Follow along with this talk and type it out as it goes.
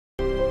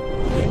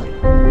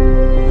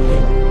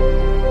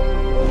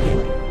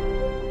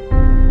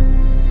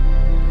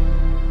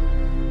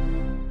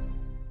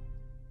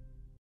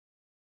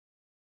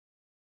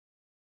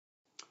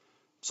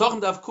Psachim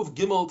Daf Kuf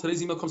Gimel.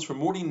 Today's email comes from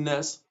Morty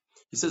Ness.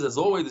 He says, as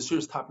always, this year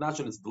is top notch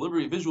in its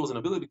delivery, visuals, and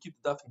ability to keep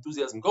the Daf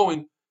enthusiasm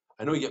going.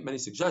 I know you get many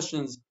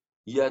suggestions,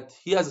 yet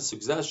he has a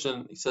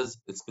suggestion. He says,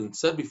 it's been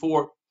said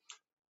before,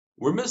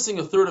 we're missing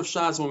a third of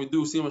Shas when we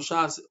do Siyam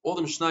Shas, all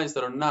the Mishnayos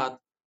that are not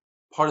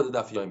part of the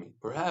Daf Yomi.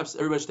 Perhaps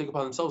everybody should take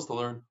upon themselves to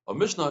learn a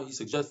Mishnah. He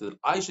suggested that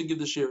I should give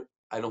this year.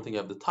 I don't think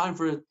I have the time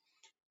for it.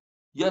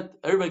 Yet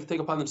everybody can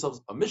take upon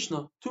themselves a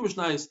Mishnah, 2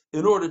 Mishnayos,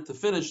 in order to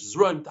finish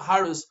Zraim,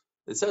 Taharis,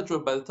 etc.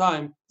 by the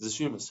time the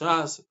Siyam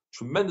Shas.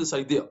 Tremendous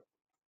idea.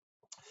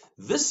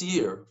 This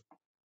year,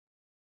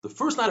 the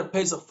first night of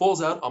Pesach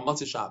falls out on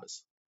Motzei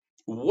Shabbos.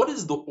 What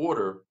is the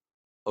order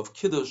of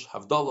Kiddush,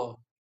 Havdalah,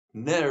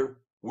 Ner?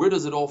 Where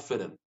does it all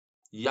fit in?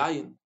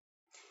 Yayin.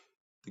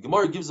 The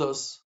Gemara gives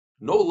us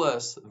no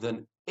less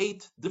than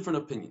 8 different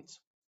opinions.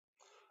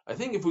 I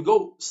think if we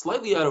go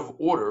slightly out of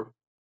order,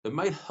 it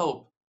might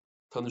help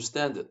to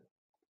understand it.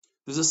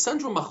 There's a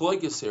central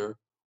machlokes here.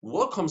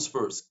 What comes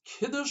first,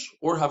 Kiddush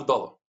or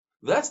Havdalah?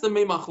 That's the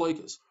main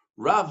machlokes.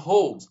 Rav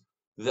holds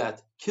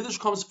that Kiddush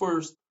comes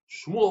first.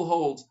 Shmuel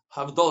holds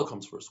Havdalah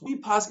comes first. We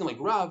paskin like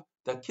Rav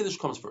that Kiddush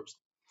comes first.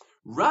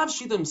 Rav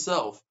Shita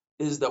himself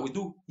is that we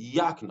do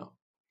Yakna.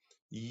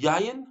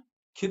 Yayin,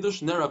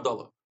 Kiddush, Ner,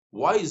 Havdalah.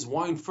 Why is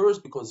wine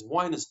first? Because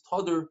wine is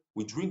Tadr.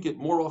 We drink it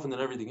more often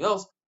than everything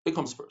else. It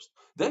comes first.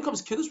 Then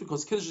comes Kiddush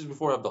because Kiddush is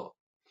before Havdalah.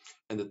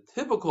 And the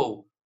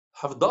typical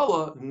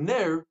Havdalah,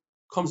 Ner,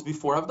 comes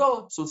before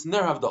Havdalah. So it's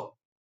Ner Havdalah.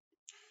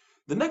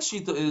 The next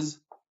Shita is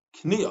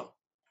Kniyah.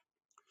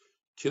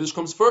 Kiddush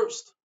comes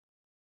first.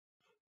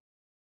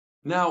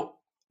 Now,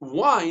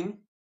 wine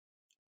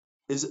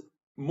is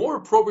more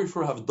appropriate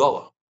for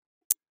Havdalah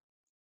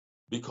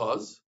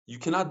because you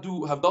cannot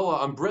do Havdalah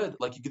on bread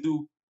like you could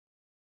do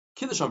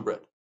Kiddush on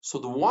bread. So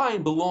the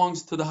wine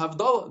belongs to the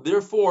Havdalah,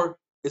 therefore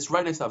it's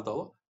right next to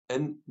Havdalah.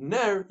 And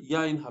Ner,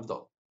 Yain,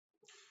 Havdalah.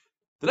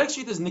 The next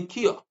sheet is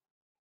Nikiyah.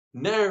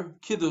 Ner,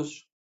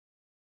 Kiddush,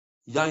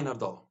 Yain,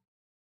 Havdalah.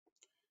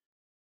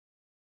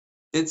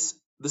 It's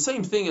the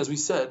same thing as we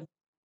said,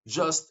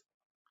 just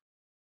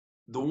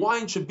the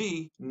wine should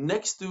be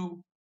next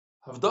to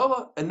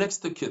Havdalah and next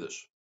to Kiddush.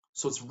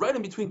 So it's right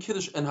in between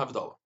Kiddush and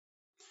Havdalah.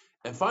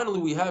 And finally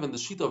we have in the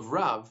sheet of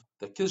Rav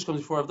that Kiddush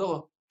comes before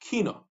Havdalah,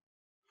 Kina.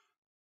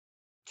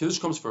 Kiddush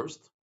comes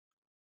first.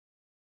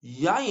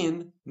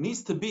 Yayin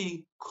needs to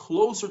be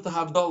closer to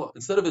Havdalah.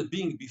 Instead of it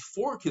being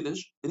before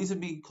Kiddush, it needs to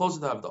be closer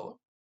to Havdalah.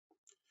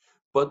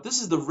 But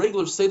this is the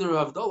regular Seder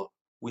of Havdalah.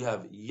 We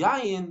have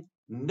Yayin,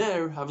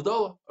 Ner,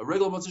 Havdalah, a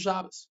regular Motzei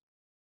Shabbos.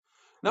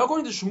 Now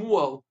according to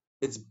Shmuel,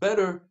 it's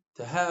better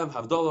to have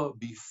Havdalah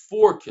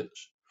before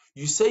Kiddush.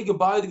 You say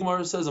goodbye, the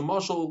Gemara says, a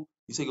mashal,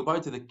 you say goodbye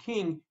to the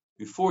king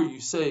before you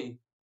say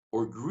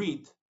or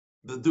greet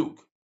the duke,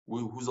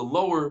 who's a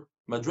lower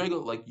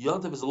madrega, like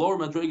Yantav is a lower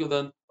madrega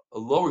than a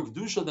lower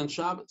Kedusha than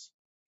Shabbos.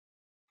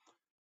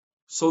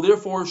 So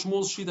therefore,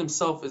 Shmuel's sheet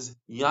himself is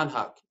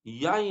Yanhak.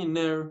 Yayin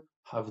Ner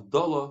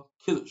Havdalah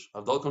Kiddush.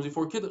 Havdalah comes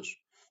before Kiddush.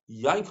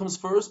 Yain comes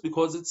first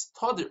because it's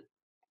Tadir.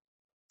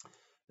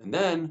 And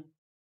then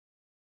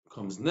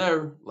comes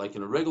Ner, like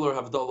in a regular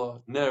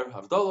Havdalah, Ner,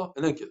 Havdalah,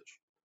 and then Kiddush.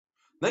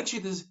 Next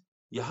sheet is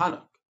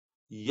Yahanak.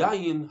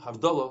 Yayin,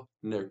 Havdalah,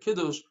 Ner,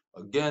 Kiddush.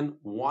 Again,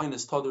 wine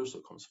is Tadir, so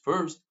it comes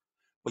first.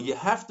 But you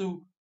have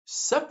to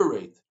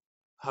separate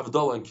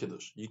Havdalah and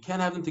Kiddush. You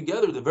can't have them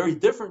together, they're very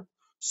different.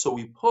 So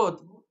we put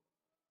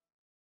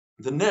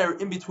the Ner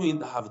in between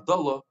the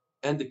Havdalah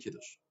and the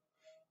Kiddush.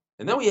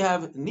 And then we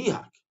have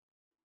Nihak,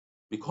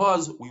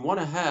 because we want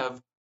to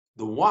have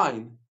the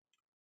wine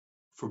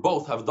for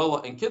both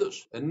Havdalah and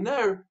Kiddush. And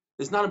Ner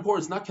is not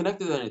important, it's not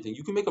connected to anything.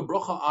 You can make a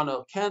bracha on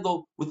a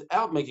candle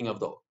without making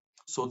Havdalah.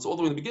 So it's all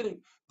the way in the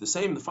beginning.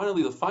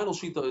 Finally, the final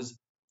Shita is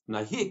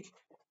Nahik.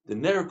 The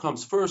Ner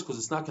comes first because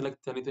it's not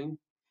connected to anything.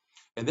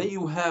 And then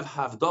you have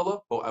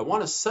Havdalah, but I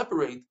want to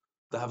separate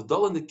the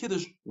Havdalah and the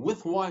Kiddush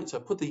with wine. So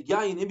I put the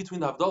Yayin in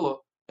between the Havdalah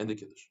and the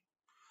Kiddush.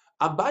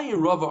 Abaye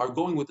and Rava are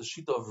going with the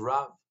Shita of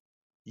Rav.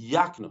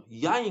 Yakna,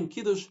 Yayin,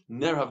 Kiddush,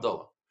 Ner,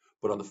 Havdalah.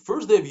 But on the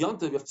first day of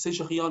Yantav, you have to say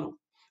Shechiyanu.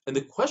 And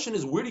the question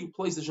is, where do you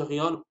place the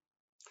Shechiyanu?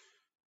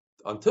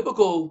 On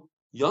typical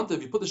Yantav,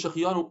 you put the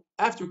Shechiyanu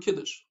after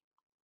Kiddush.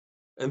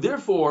 And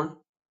therefore,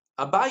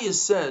 Abaye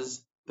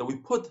says that we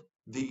put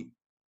the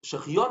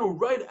Shechiyanu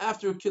right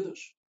after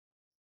Kiddush.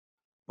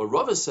 But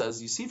Rava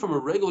says, you see from a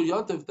regular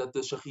Yantav that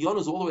the Shechiyanu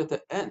is all the way at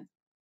the end.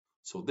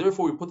 So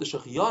therefore we put the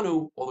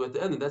Shechiyanu all the way at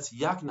the end, and that's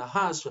Yak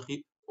Nahas,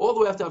 all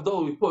the way after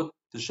Havdalah we put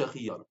the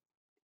Shechiyanu.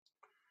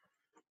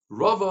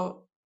 Rava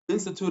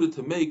instituted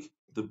to make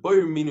the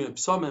Boyer Minu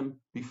Psamim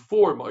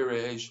before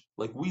Ma'irei Eish,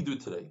 like we do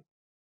today.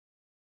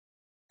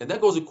 And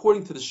that goes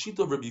according to the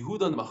Shita of Rabbi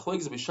Yehuda and the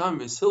Machlekes of Beisham and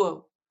Beis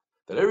Hillel,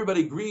 that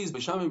everybody agrees,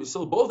 Beisham and Beis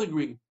Hillel both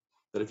agree,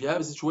 that if you have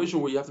a situation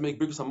where you have to make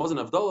Birkas HaMazon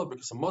and Havdalah,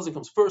 Birkas HaMazon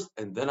comes first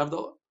and then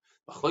Havdalah.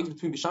 Machlekes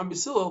between Beisham and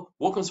Beis Hillel,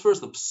 what comes first,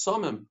 the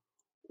Psamim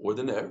or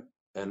the Ner?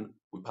 And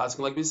we pass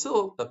like Beis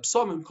Hillel, that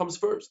Psamim comes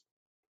first.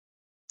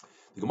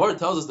 The Gemara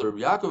tells us that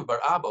Rabbi Yaakov bar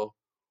Abba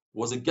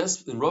was a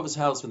guest in Rava's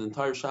house for the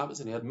entire Shabbos,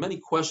 and he had many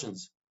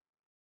questions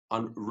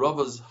on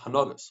Rava's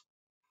Hanagas.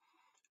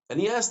 And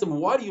he asked him,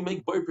 why do you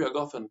make Boyer Pri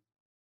Hagafen in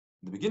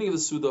the beginning of the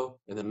Suda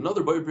and then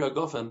another Boyer Pri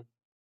Hagafen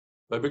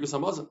by Birkas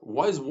Hamazon?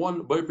 Why is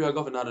one Boyer Pri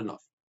Hagafen not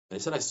enough? And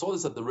he said, I saw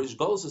this at the Rish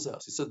Galus'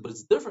 house. He said, but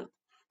it's different.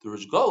 The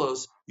Rish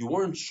Galus, you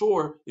weren't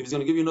sure if he's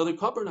going to give you another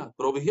cup or not.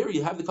 But over here,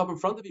 you have the cup in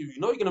front of you. You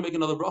know you're going to make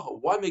another bracha.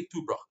 Why make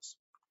two brachas?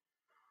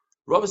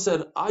 Rava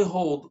said, I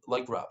hold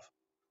like Rav,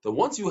 that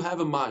once you have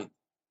a mind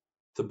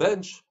to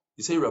bench,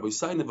 you say Rabbi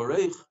Yisai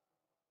Nevarech,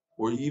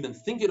 or you even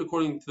think it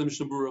according to the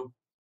Mishnah Berurah,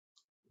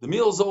 the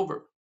meal is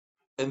over.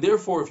 And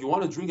therefore, if you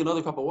want to drink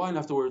another cup of wine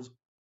afterwards,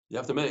 you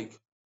have to make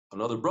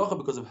another bracha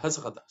because of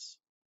Hesach HaDas.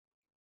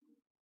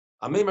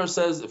 Ameimar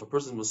says if a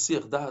person was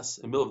Siach Das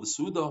in the middle of the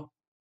Suda,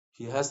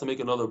 he has to make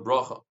another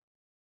bracha.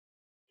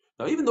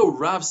 Now, even though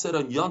Rav said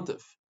on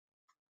Yontif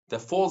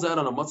that falls out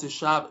on a Matzah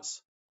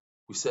Shabbos,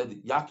 we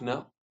said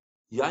Yakna,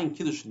 Yain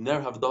Kiddush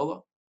Ner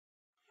Havdalah,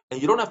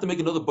 and you don't have to make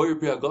another Boyer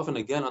Pri Hagafen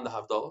again on the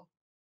Havdalah.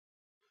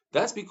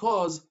 That's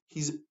because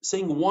he's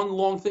saying one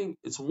long thing.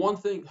 It's one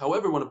thing.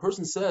 However, when a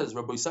person says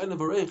Rabbi Yisai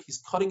Nevarech,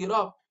 he's cutting it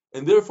up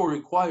and therefore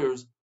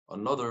requires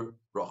another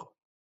bracha.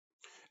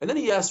 And then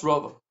he asks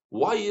Rava,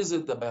 why is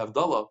it that by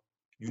Havdalah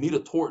you need a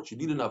torch, you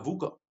need an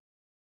avuka?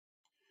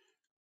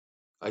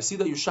 I see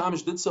that your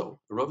Shamish did so.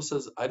 And Rava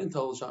says, I didn't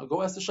tell the Shamish.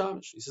 Go ask the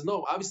Shamish. He says,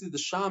 no, obviously the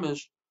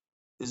Shamish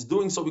is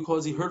doing so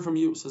because he heard from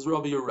you. Says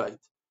Rava, you're right.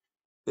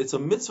 It's a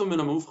mitzvah min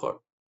hamuvchar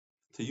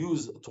to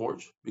use a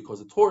torch because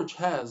a torch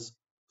has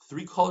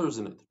 3 colors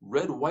in it,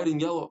 red, white,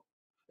 and yellow.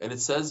 And it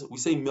says, we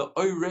say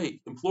me'oirei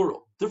in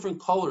plural,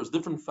 different colors,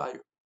 different fire.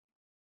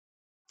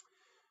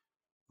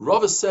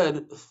 Rava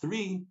said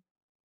 3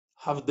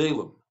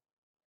 havdalim,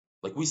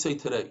 like we say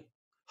today.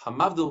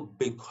 Hamavdil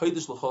ben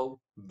kodesh l'chol,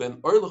 ben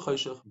or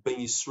l'choshech, ben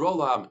yisrael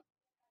la'amen.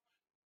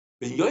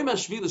 Ben yoyim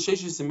hashvi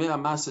l'sheish yismei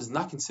hamas is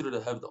not considered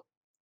a havdal.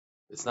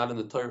 It's not in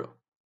the Torah.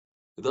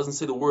 It doesn't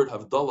say the word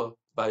havdalah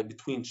by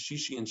between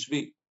shishi and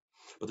shvi.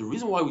 But the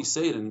reason why we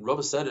say it, and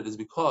Rava said it, is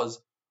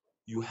because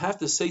you have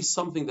to say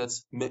something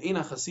that's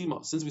me'ena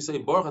chasima. Since we say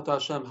Baruch Atah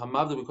Hashem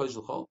Hamavdil b'kodesh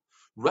l'chol,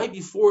 right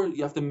before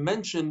you have to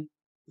mention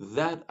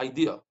that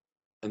idea.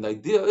 And the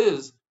idea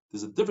is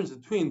there's a difference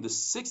between the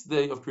 6th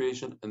day of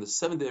creation and the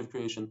 7th day of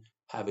creation.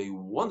 Have a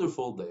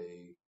wonderful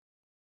day.